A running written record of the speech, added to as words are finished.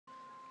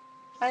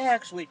I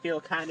actually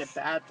feel kind of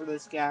bad for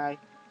this guy.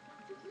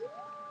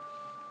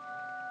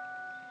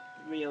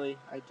 Really,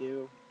 I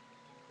do.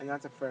 And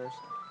that's a first.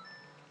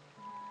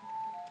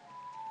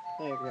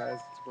 Hey guys,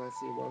 it's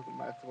Wesley. Welcome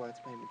back to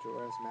Let's Play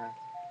Majora's Mask.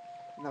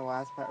 In the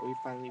last part, we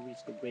finally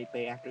reached the Great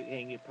Bay after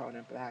getting the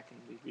opponent back, and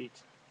we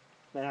reached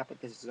met up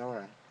with this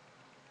Zora.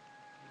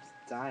 He's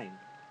dying.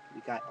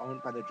 We got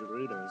owned by the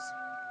Gerudos.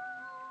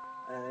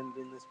 And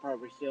in this part,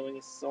 we're healing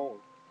his soul.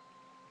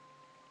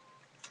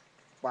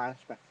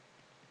 Flashback.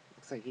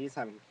 Looks like he's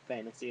having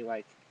fantasy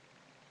like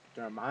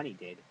Darmani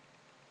did.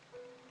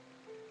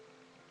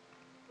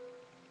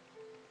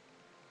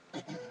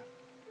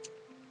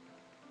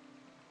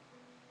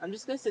 I'm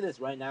just gonna say this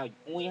right now. You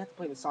only have to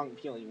play the Song of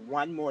Healing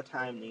one more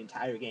time in the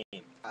entire game.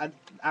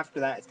 After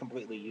that, it's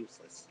completely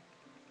useless.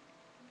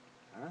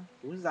 Huh?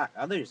 Who's that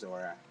other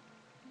Zora?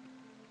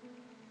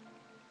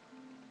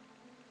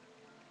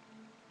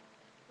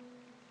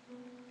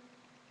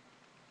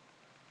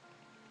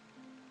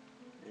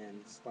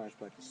 And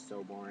Splashback is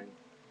so boring.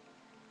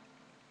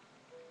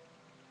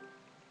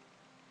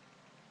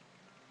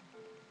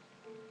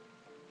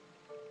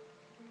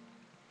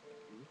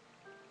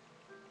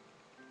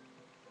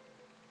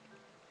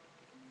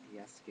 He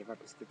has to give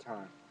up his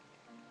guitar.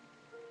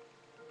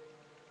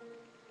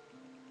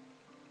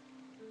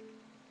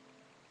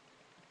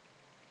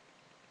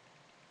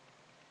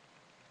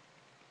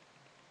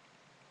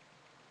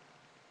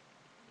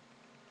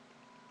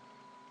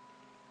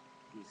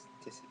 He's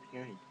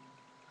disappearing.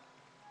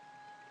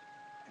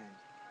 And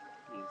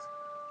he's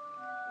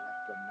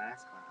left the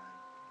mask behind.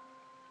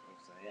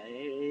 Looks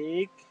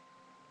like...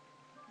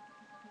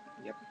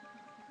 Yep.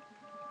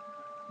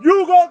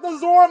 You got the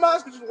Zora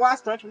mask, which is the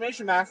last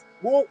transformation mask.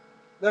 Well,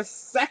 the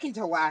second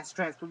to last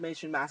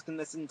transformation mask in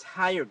this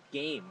entire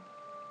game.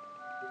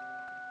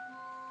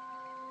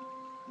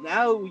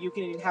 Now you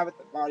can inhabit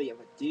the body of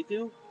a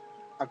Dooku,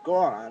 a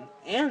Goron,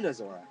 and a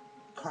Zora.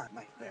 Carve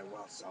my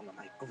farewell song on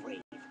my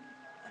grave.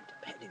 I'm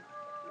depending on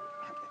you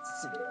to have that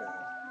singing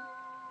girl.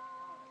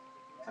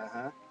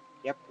 Uh-huh.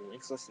 Yep,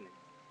 Link's listening.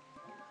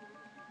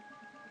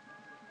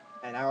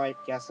 And now I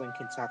guess Link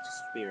can talk to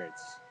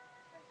spirits.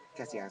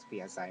 Guess he has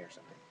PSI or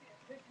something.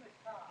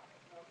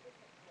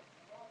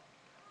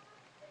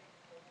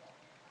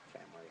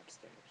 Family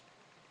upstairs.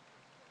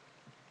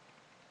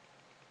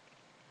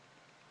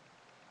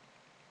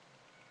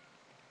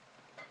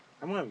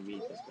 I'm gonna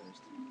read this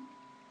first.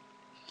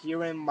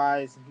 Herein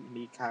lies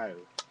Mikau,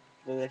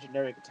 the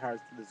legendary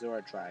guitarist of the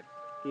Zora tribe.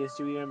 He is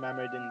to be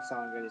remembered in the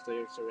song that his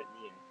lyrics are written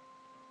here.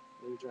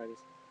 Let me try this.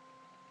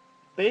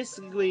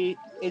 Basically,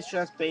 it's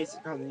just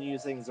basic on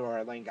using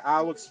Zora Link.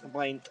 I'll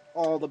explain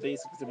all the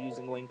basics of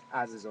using Link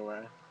as a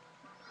Zora.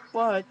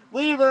 But,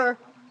 leave her!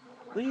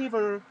 Leave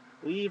her!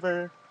 Leave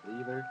her!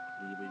 Leave her!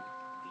 Leave her!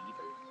 Leave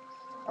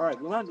her. Alright,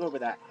 we want to go over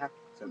that.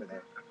 It's over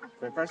there.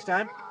 For the first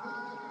time,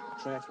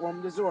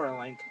 transform to Zora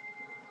Link.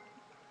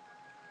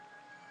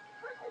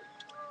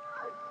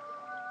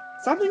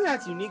 Something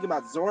that's unique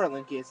about Zora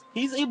Link is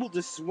he's able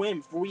to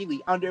swim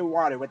freely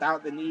underwater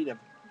without the need of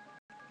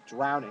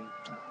drowning.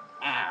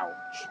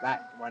 Ouch,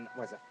 that one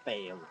was a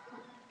fail.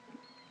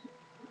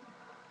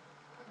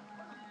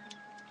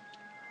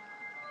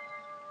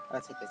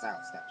 Let's hit this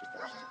out statue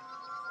first.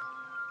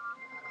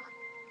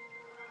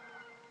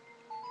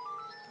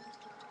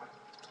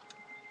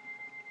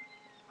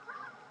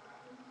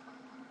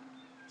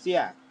 So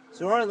yeah,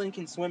 Zora Link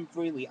can swim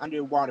freely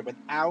underwater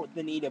without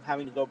the need of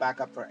having to go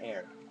back up for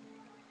air.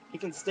 He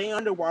can stay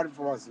underwater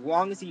for as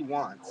long as he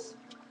wants.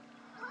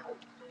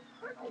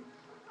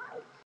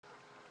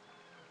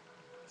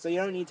 So you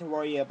don't need to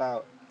worry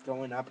about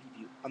going up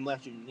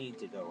unless you need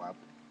to go up.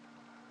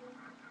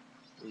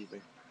 Leave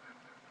it.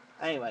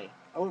 Anyway,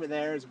 over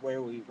there is where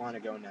we want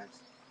to go next.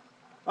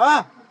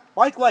 Ah!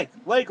 Like.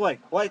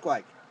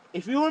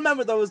 If you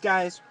remember those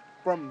guys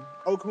from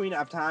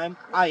Ocarina of Time,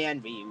 I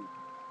envy you.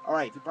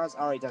 Alright, because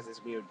Ari does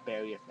this weird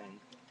barrier thing.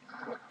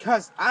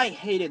 Cause I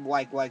hated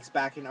likes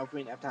back in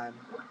Ocarina of Time.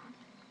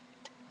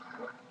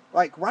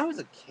 Like, when I was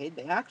a kid,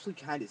 they actually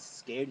kind of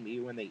scared me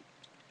when they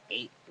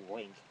ate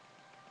Link.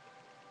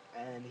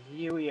 And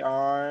here we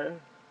are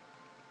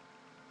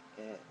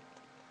at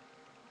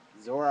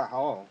Zora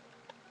Hall.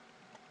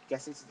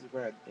 Guess this is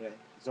where the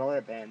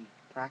Zora band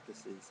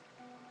practices.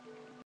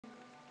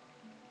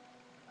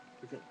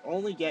 You can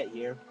only get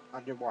here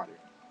underwater.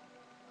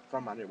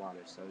 From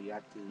underwater, so you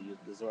have to use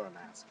the Zora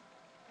mask.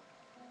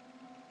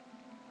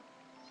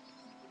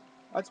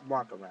 Let's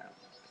walk around.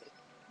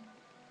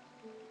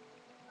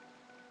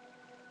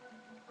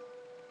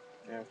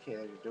 Okay,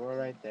 there's a door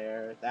right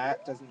there.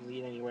 That doesn't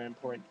lead anywhere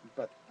important,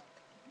 but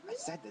I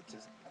said that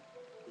doesn't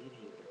lead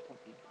anywhere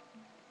important.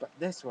 But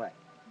this way.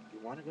 You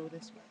want to go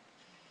this way.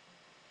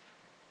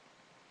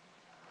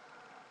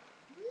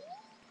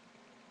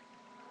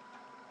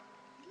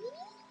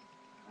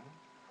 Huh?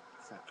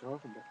 It's that girl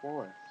from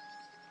before.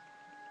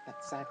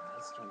 That sad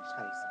face is trying to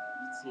tell you something.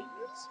 You can see it in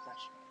her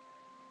expression.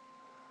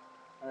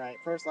 Alright,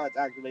 first let's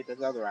activate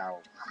this other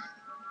owl.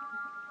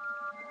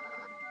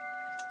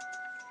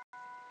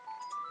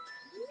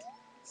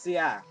 So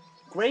yeah,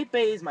 Great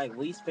Bay is my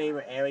least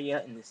favorite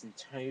area in this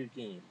entire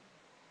game.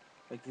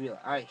 Like, really,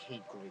 I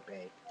hate Great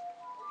Bay.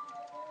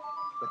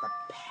 With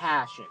a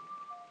passion.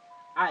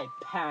 I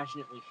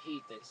passionately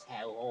hate this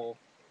hellhole.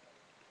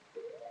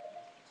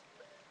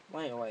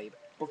 Anyway,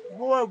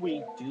 before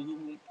we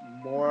do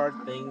more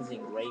things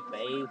in Great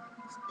Bay,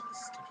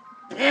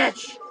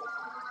 bitch!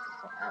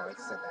 Well,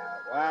 Alex said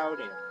that out loud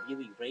in a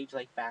really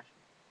rage-like fashion.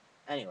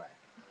 Anyway,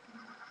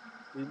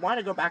 we want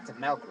to go back to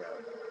Milk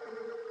Road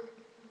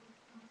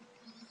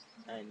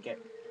and get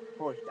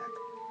horseback.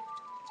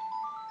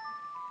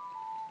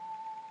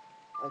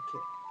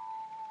 Okay.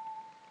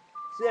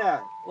 So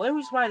yeah,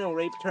 Larry's Final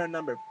Rape turn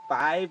number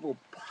 5 will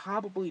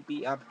probably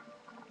be up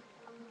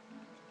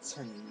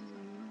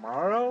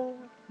tomorrow,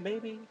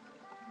 maybe?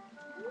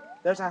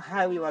 There's a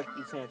highly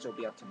likely chance it'll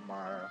be up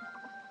tomorrow.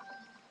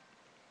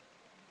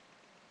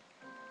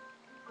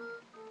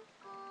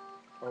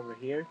 Over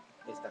here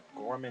is the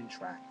Gorman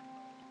track.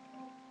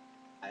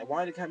 I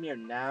wanted to come here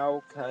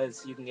now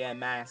because you can get a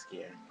mask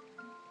here.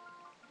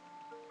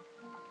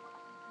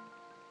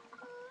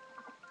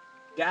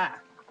 Gah!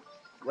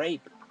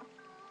 Rape!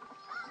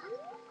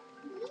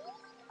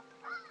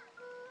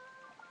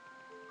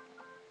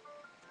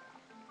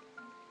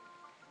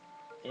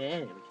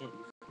 And we can't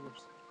use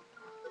horse.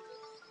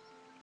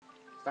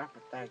 Stop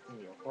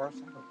attacking your horse.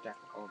 I don't that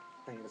whole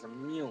thing is a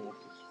mule.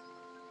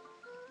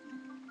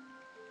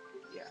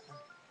 Yeah.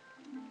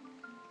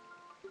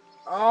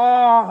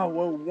 Oh,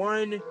 we're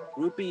 1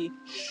 rupee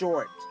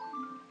short.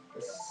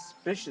 The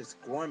suspicious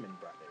Gorman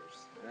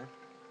Brothers. Huh?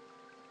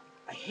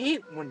 I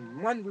hate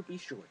when 1 rupee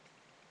short.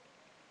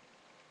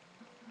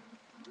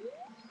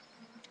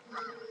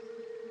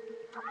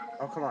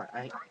 Oh, come on.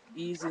 I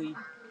easily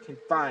can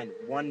find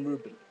 1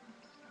 rupee.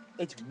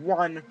 It's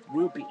 1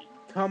 rupee.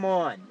 Come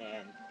on,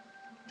 man.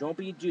 Don't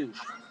be a douche.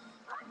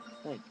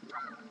 Thank you.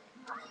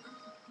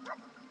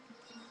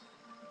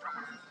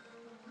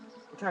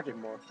 I counted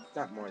more.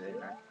 Not more than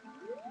that.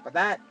 But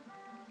that,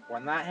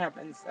 when that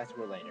happens, that's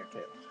for later,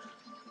 too.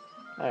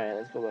 Alright,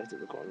 let's go back to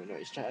the Gorman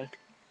noise track.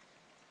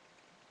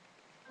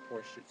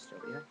 Horse should still,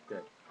 yeah?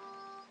 Good.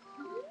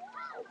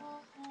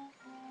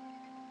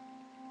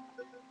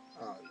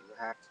 Oh, you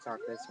have to talk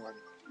this one.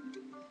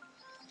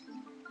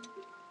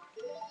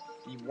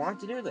 You want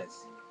to do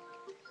this.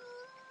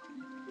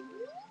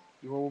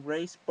 You will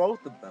race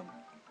both of them.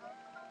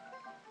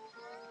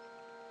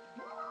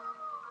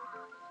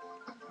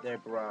 They're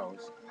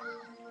bros.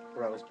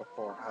 Bros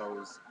before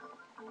hoes.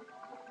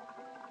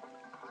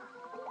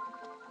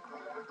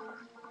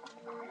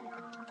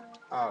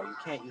 Oh, you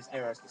can't use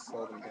arrows to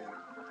slow them down.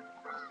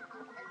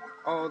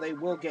 Oh, they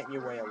will get in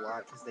your way a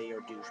lot because they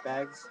are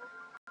douchebags.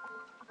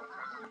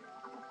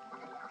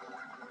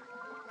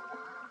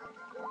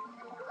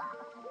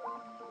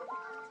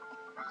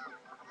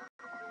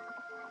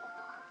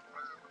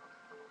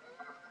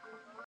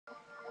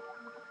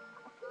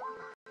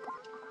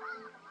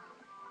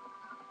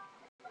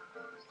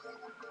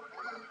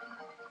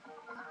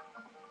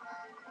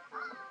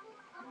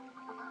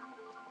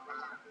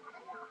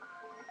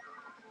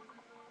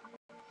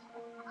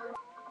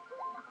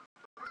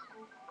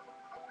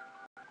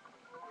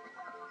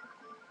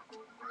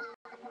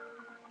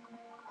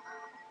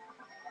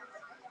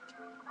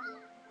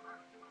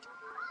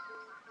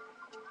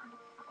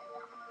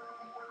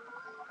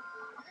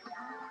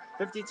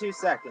 "52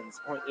 seconds,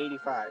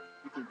 0.85.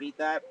 You can beat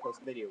that,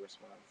 post video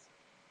response.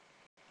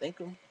 Think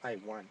I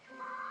won.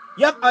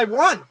 Yep, I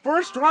won!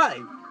 First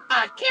try!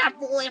 I can't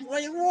believe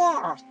we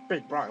lost!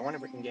 Big bro, I wonder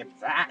if we can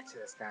get back to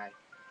this guy.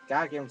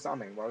 Gotta give him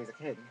something while he's a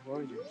kid.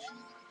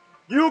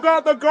 You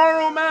got the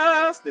Garo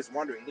Mask! This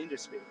wandering ninja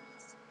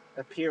spirits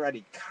appear at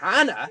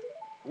Ikana?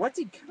 What's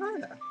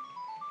Ikana?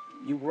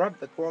 You rub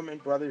the Gorman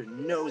Brothers'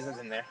 noses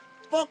in there.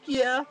 Fuck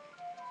yeah!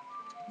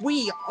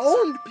 We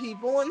owned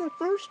people in the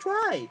first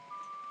try!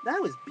 That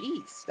was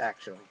beast,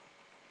 actually.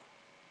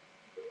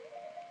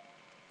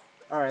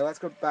 Alright, let's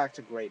go back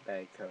to Great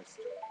Bay Coast.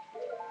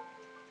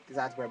 Because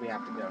that's where we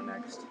have to go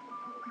next.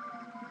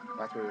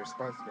 That's where we were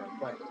supposed to go.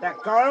 But that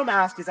Garo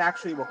Mask is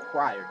actually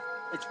required.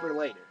 It's for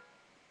later.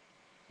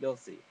 You'll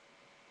see.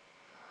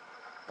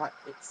 But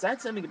it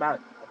said something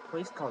about a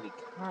place called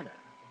Ikana.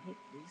 What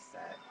is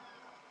that?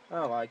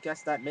 Oh, well, I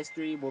guess that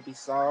mystery will be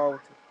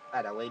solved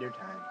at a later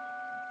time.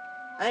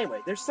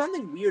 Anyway, there's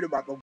something weird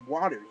about the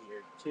water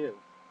here, too.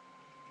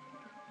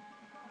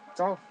 It's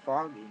all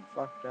foggy and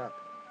fucked up.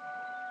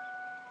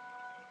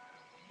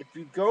 If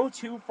you go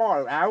too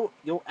far out,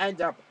 you'll end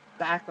up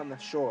back on the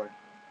shore.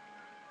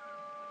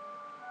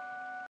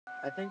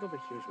 I think over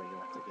here's where you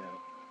have to go.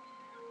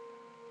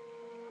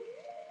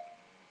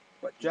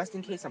 But just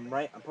in case I'm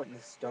right, I'm putting the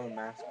stone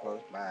mask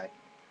close by.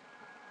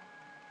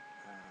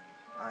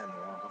 I'm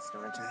lost,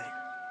 aren't I?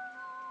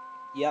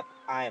 Yep,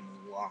 I am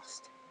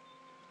lost.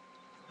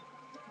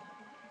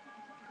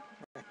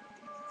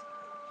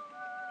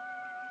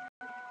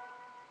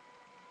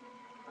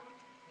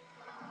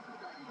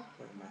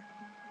 Where am I?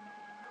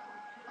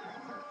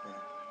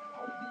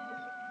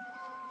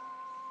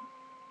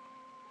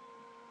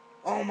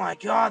 Oh my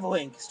god,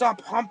 Link!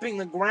 Stop humping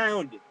the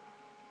ground!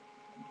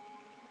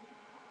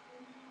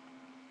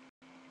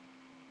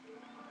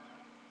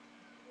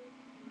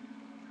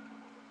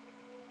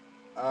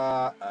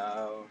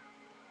 Uh-oh.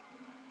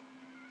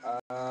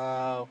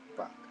 Oh,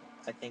 fuck.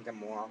 I think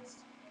I'm lost.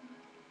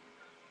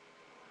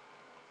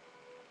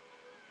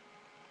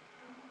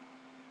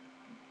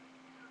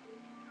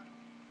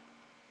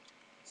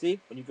 See?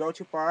 When you go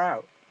too far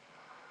out,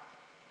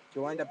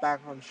 you'll end up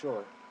back on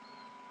shore.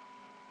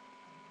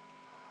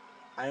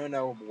 I don't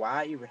know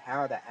why or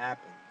how that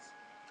happens.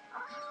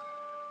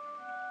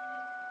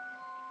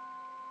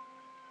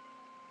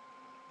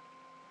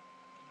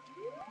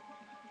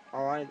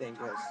 All I think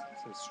is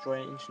some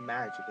strange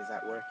magic is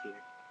at work here.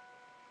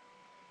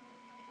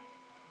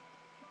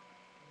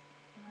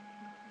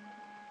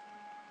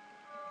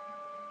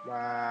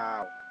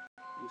 Wow.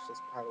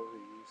 Useless puddles are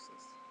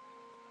useless.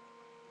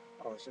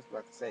 Oh, I was just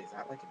about to say, is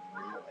that like a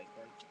new like?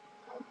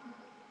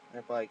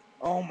 And if like,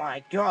 oh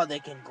my god, they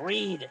can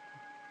greed!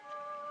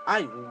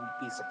 I wouldn't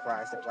be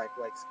surprised if like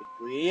legs could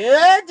greed.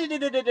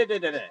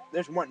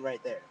 There's one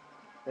right there.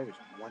 There's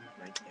one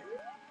right there.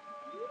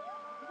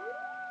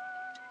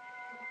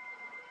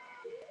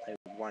 I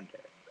wonder.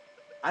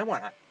 I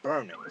want to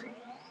burn it.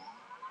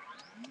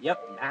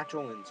 Yep,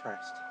 natural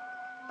interest.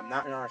 I'm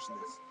not an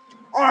arsonist.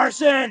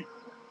 Arson!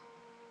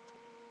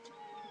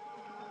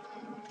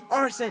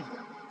 Arson!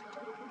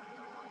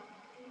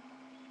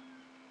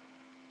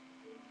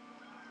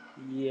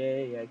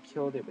 Yay, I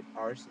killed it with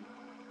arson.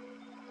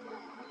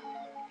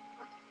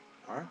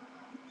 Huh?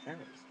 Paris.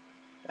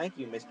 Thank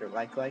you, Mr.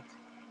 Like.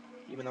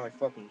 Even though I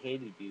fucking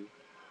hated you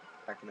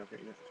back in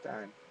Ocarina of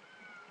Time.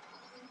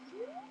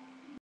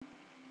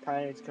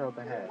 Pirates Cove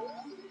ahead.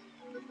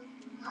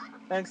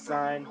 Thanks,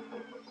 sign.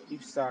 You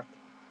suck.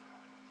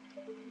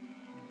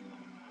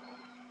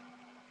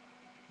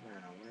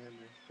 Now, where am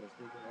I supposed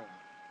to go?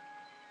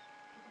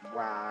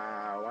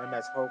 Wow, I'm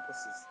as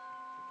hopeless as...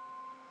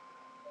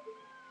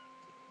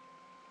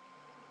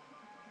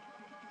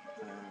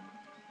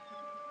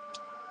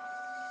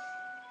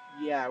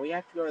 Yeah, we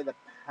have to go to the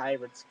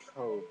Pirates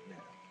Cove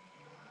now.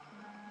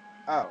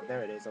 Oh,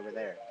 there it is, over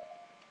there.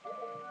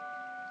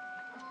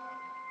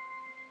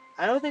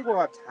 I don't think we'll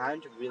have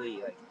time to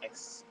really, like,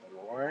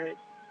 explore it,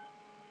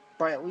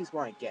 but I at least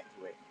want to get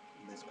to it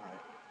in this part.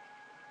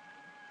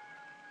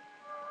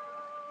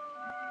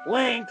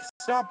 Link,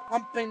 stop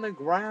pumping the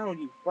ground,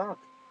 you fuck!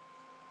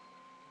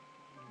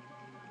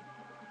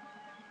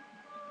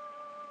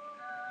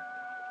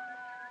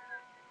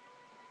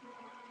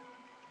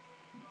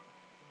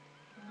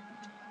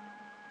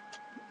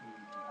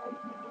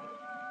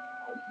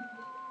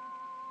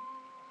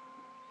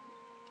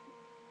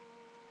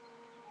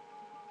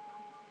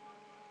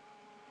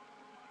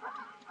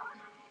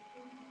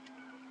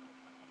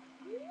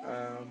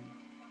 Um,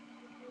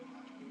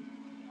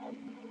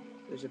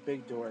 there's a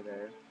big door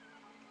there.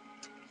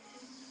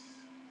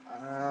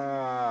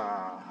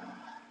 Ah.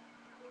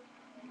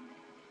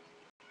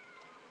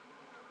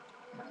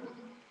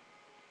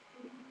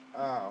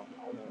 Oh,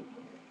 okay.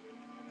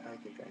 I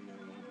think I know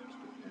what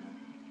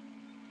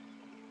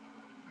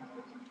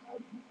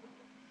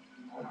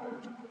to do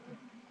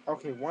now.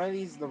 Okay, one of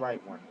these is the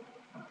right one.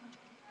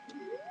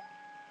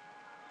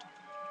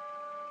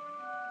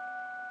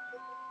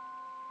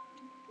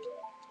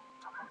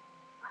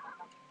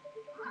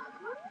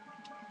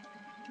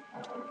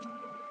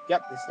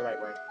 Yep, this is the right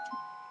way.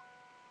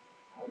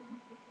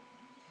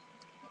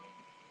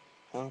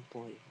 Oh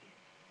boy.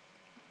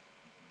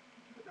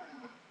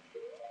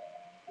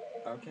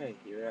 Okay,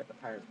 you're at the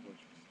Pirate's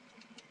Fortress.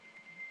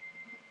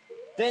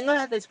 Thing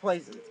about this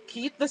place is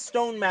keep the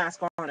stone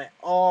mask on at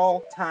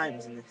all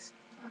times in this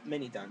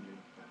mini dungeon.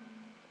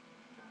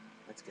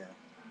 Let's go.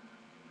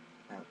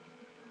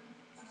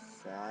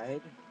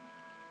 Outside.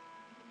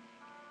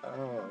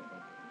 Oh,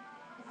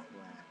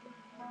 crap.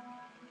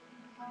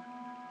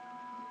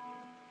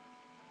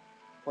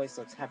 Place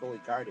looks heavily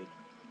guarded.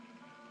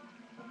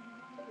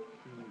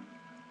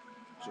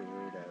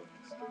 Gerudos.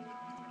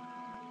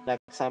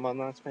 Next time on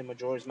Let's Play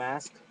Majora's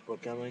Mask, we're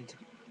going to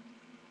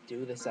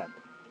do this up.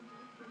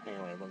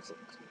 Anyway, Link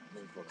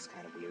looks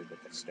kind of weird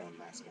with the stone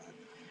mask on.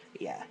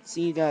 Yeah,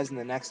 see you guys in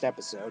the next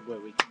episode where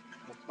we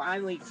will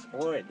finally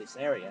explore this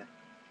area.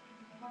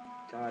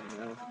 God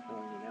knows,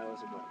 only knows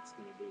what it's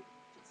going to be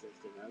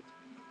consisting of.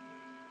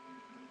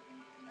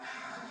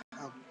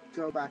 I'll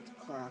go back to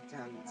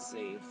Clocktown and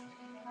save.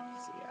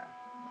 So yeah.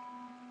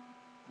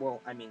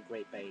 Well, I mean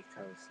Great Bay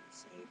Coast and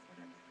save,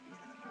 whatever, you know.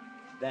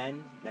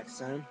 Then, next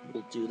time,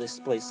 we'll do this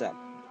place up.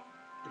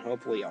 And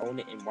hopefully own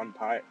it in one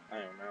part. I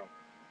don't know.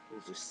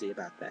 We'll just see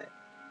about that.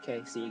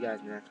 Okay, see you guys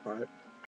in the next part.